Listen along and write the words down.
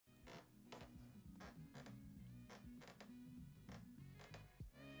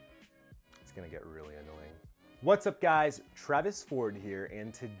gonna get really annoying. What's up guys, Travis Ford here,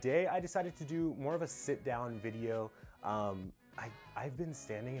 and today I decided to do more of a sit down video. I've been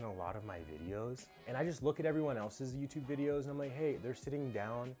standing in a lot of my videos and I just look at everyone else's YouTube videos and I'm like, hey, they're sitting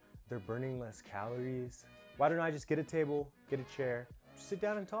down, they're burning less calories. Why don't I just get a table, get a chair, just sit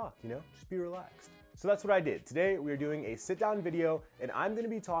down and talk, you know, just be relaxed. So that's what I did. Today we are doing a sit down video and I'm gonna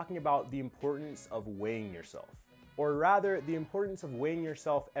be talking about the importance of weighing yourself, or rather the importance of weighing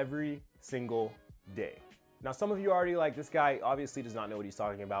yourself every single day. Now, some of you are already like, this guy obviously does not know what he's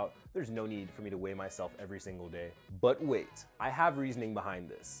talking about. There's no need for me to weigh myself every single day. But wait, I have reasoning behind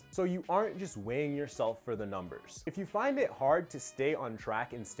this. So you aren't just weighing yourself for the numbers. If you find it hard to stay on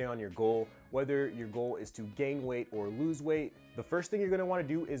track and stay on your goal, whether your goal is to gain weight or lose weight, the first thing you're gonna wanna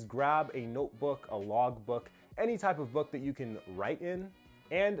do is grab a notebook, a log book, any type of book that you can write in.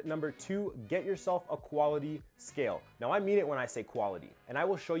 And number two, get yourself a quality scale. Now I mean it when I say quality, and I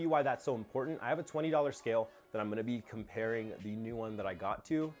will show you why that's so important. I have a $20 scale that I'm gonna be comparing the new one that I got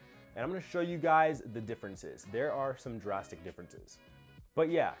to, and I'm gonna show you guys the differences. There are some drastic differences. But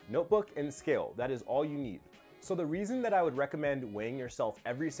yeah, notebook and scale, that is all you need. So the reason that I would recommend weighing yourself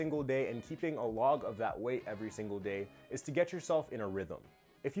every single day and keeping a log of that weight every single day is to get yourself in a rhythm.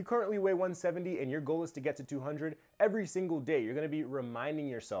 If you currently weigh 170 and your goal is to get to 200, every single day you're gonna be reminding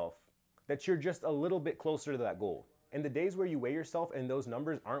yourself that you're just a little bit closer to that goal. And the days where you weigh yourself and those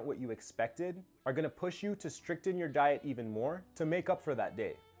numbers aren't what you expected are gonna push you to stricten your diet even more to make up for that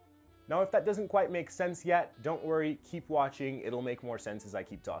day. Now, if that doesn't quite make sense yet, don't worry, keep watching, it'll make more sense as I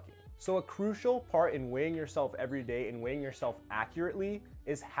keep talking. So a crucial part in weighing yourself every day and weighing yourself accurately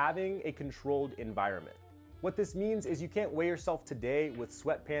is having a controlled environment. What this means is you can't weigh yourself today with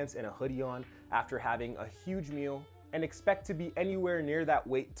sweatpants and a hoodie on after having a huge meal and expect to be anywhere near that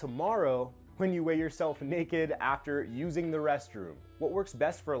weight tomorrow when you weigh yourself naked after using the restroom. What works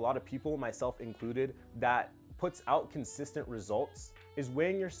best for a lot of people, myself included, that puts out consistent results is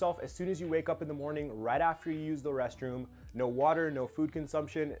weighing yourself as soon as you wake up in the morning, right after you use the restroom. No water, no food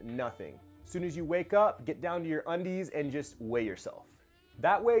consumption, nothing. As soon as you wake up, get down to your undies and just weigh yourself.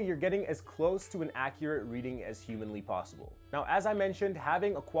 That way you're getting as close to an accurate reading as humanly possible. Now, as I mentioned,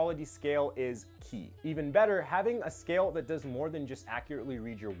 having a quality scale is key. Even better, having a scale that does more than just accurately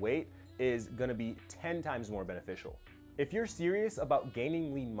read your weight is gonna be 10 times more beneficial. If you're serious about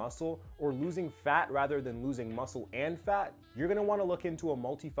gaining lean muscle or losing fat rather than losing muscle and fat, you're gonna wanna look into a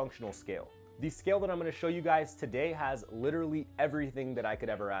multifunctional scale. The scale that I'm gonna show you guys today has literally everything that I could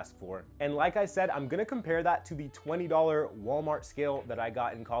ever ask for. And like I said, I'm gonna compare that to the $20 Walmart scale that I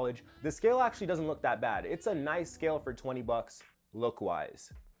got in college. The scale actually doesn't look that bad. It's a nice scale for 20 bucks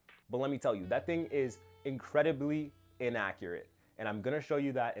look-wise. But let me tell you, that thing is incredibly inaccurate. And I'm gonna show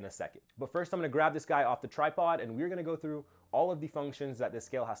you that in a second. But first, I'm gonna grab this guy off the tripod and we're gonna go through all of the functions that this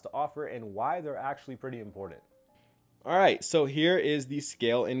scale has to offer and why they're actually pretty important. All right, so here is the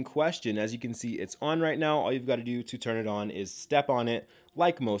scale in question. As you can see, it's on right now. All you've got to do to turn it on is step on it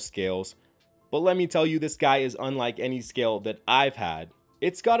like most scales. But let me tell you, this guy is unlike any scale that I've had.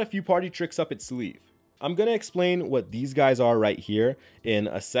 It's got a few party tricks up its sleeve. I'm gonna explain what these guys are right here in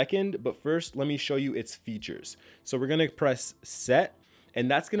a second, but first let me show you its features. So we're gonna press set, and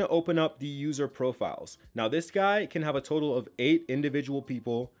that's gonna open up the user profiles. Now this guy can have a total of 8 individual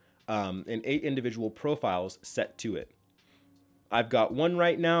people and 8 individual profiles set to it. I've got one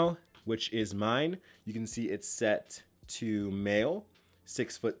right now, which is mine. You can see it's set to male,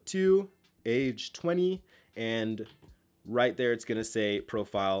 6'2", age 20, and right there it's gonna say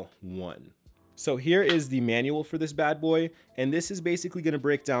profile 1. So here is the manual for this bad boy, and this is basically gonna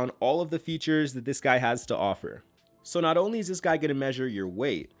break down all of the features that this guy has to offer. So not only is this guy gonna measure your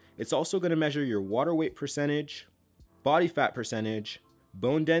weight, it's also gonna measure your water weight percentage, body fat percentage,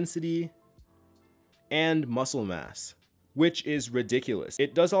 bone density, and muscle mass, which is ridiculous.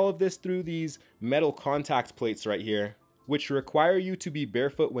 It does all of this through these metal contact plates right here, which require you to be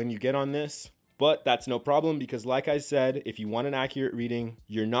barefoot when you get on this. But that's no problem because like I said, if you want an accurate reading,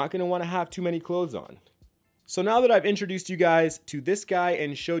 you're not gonna wanna have too many clothes on. So now that I've introduced you guys to this guy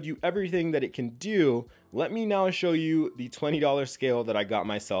and showed you everything that it can do, let me now show you the $20 scale that I got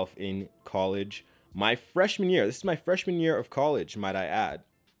myself in college. My freshman year. This is my freshman year of college, might I add.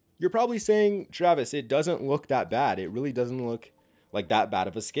 You're probably saying, Travis, it doesn't look that bad. It really doesn't look like that bad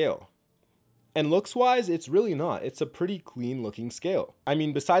of a scale. And looks-wise, it's really not. It's a pretty clean-looking scale. I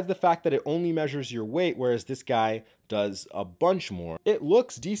mean, besides the fact that it only measures your weight, whereas this guy does a bunch more, it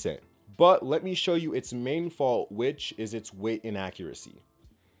looks decent. But let me show you its main fault, which is its weight inaccuracy.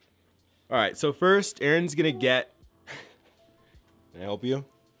 All right, so first, Aaron's gonna get... Can I help you?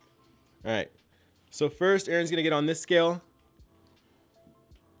 All right. So first, Aaron's gonna get on this scale.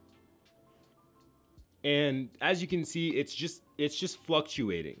 And as you can see, it's just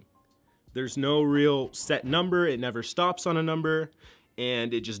fluctuating. There's no real set number. It never stops on a number,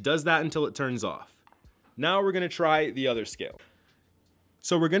 and it just does that until it turns off. Now we're gonna try the other scale.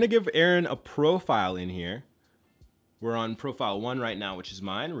 So we're gonna give Aaron a profile in here. We're on profile 1 right now, which is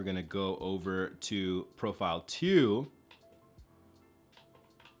mine. We're gonna go over to profile 2.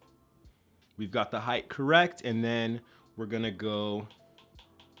 We've got the height correct, and then we're gonna go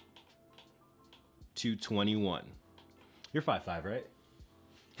to 21. You're 5'5", right?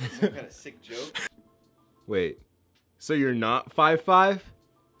 Some kind of sick joke. Wait, so you're not 5'5"?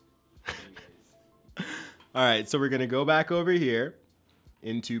 All right, so we're gonna go back over here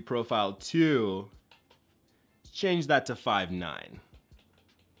into profile 2. Change that to 5'9".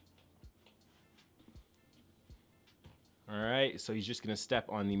 All right, so he's just gonna step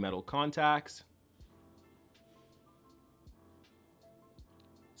on the metal contacts.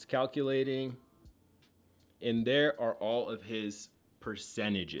 It's calculating, and there are all of his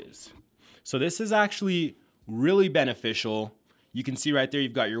percentages. So this is actually really beneficial. You can see right there,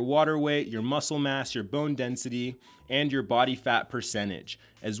 you've got your water weight, your muscle mass, your bone density, and your body fat percentage,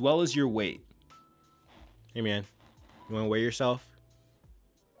 as well as your weight. Hey man, you wanna weigh yourself?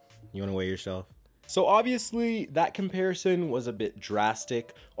 You wanna weigh yourself? So obviously that comparison was a bit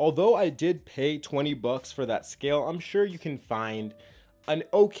drastic. Although I did pay 20 bucks for that scale, I'm sure you can find an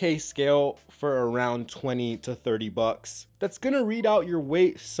okay scale for around 20 to 30 bucks. That's gonna read out your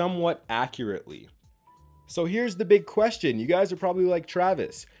weight somewhat accurately. So here's the big question. You guys are probably like,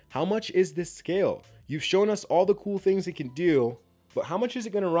 Travis, how much is this scale? You've shown us all the cool things it can do, but how much is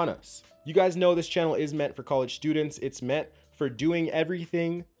it gonna run us? You guys know this channel is meant for college students. It's meant for doing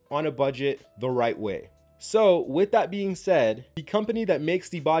everything on a budget the right way. So with that being said, the company that makes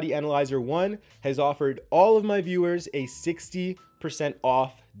the Body Analyzer 1 has offered all of my viewers a 60%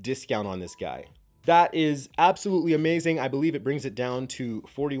 off discount on this guy. That is absolutely amazing. I believe it brings it down to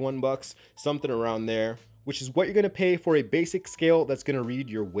 41 bucks, something around there, which is what you're gonna pay for a basic scale that's gonna read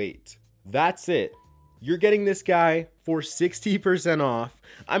your weight. That's it. You're getting this guy for 60% off.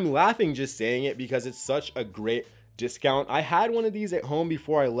 I'm laughing just saying it because it's such a great discount. I had one of these at home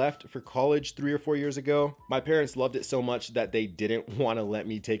before I left for college 3 or 4 years ago. My parents loved it so much that they didn't want to let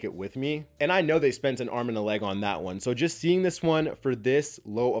me take it with me. And I know they spent an arm and a leg on that one. So just seeing this one for this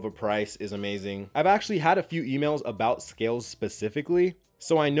low of a price is amazing. I've actually had a few emails about scales specifically,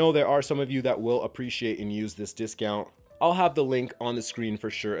 so I know there are some of you that will appreciate and use this discount. I'll have the link on the screen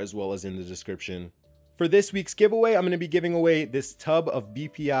for sure, as well as in the description. For this week's giveaway, I'm going to be giving away this tub of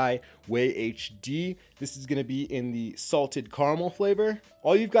BPI Whey HD. This is going to be in the salted caramel flavor.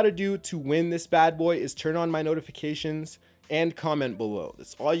 All you've got to do to win this bad boy is turn on my notifications and comment below.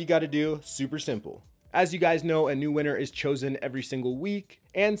 That's all you got to do. Super simple. As you guys know, a new winner is chosen every single week,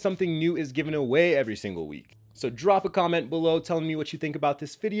 and something new is given away every single week. So drop a comment below telling me what you think about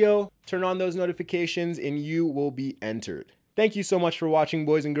this video. Turn on those notifications and you will be entered. Thank you so much for watching,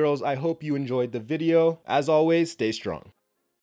 boys and girls. I hope you enjoyed the video. As always, stay strong.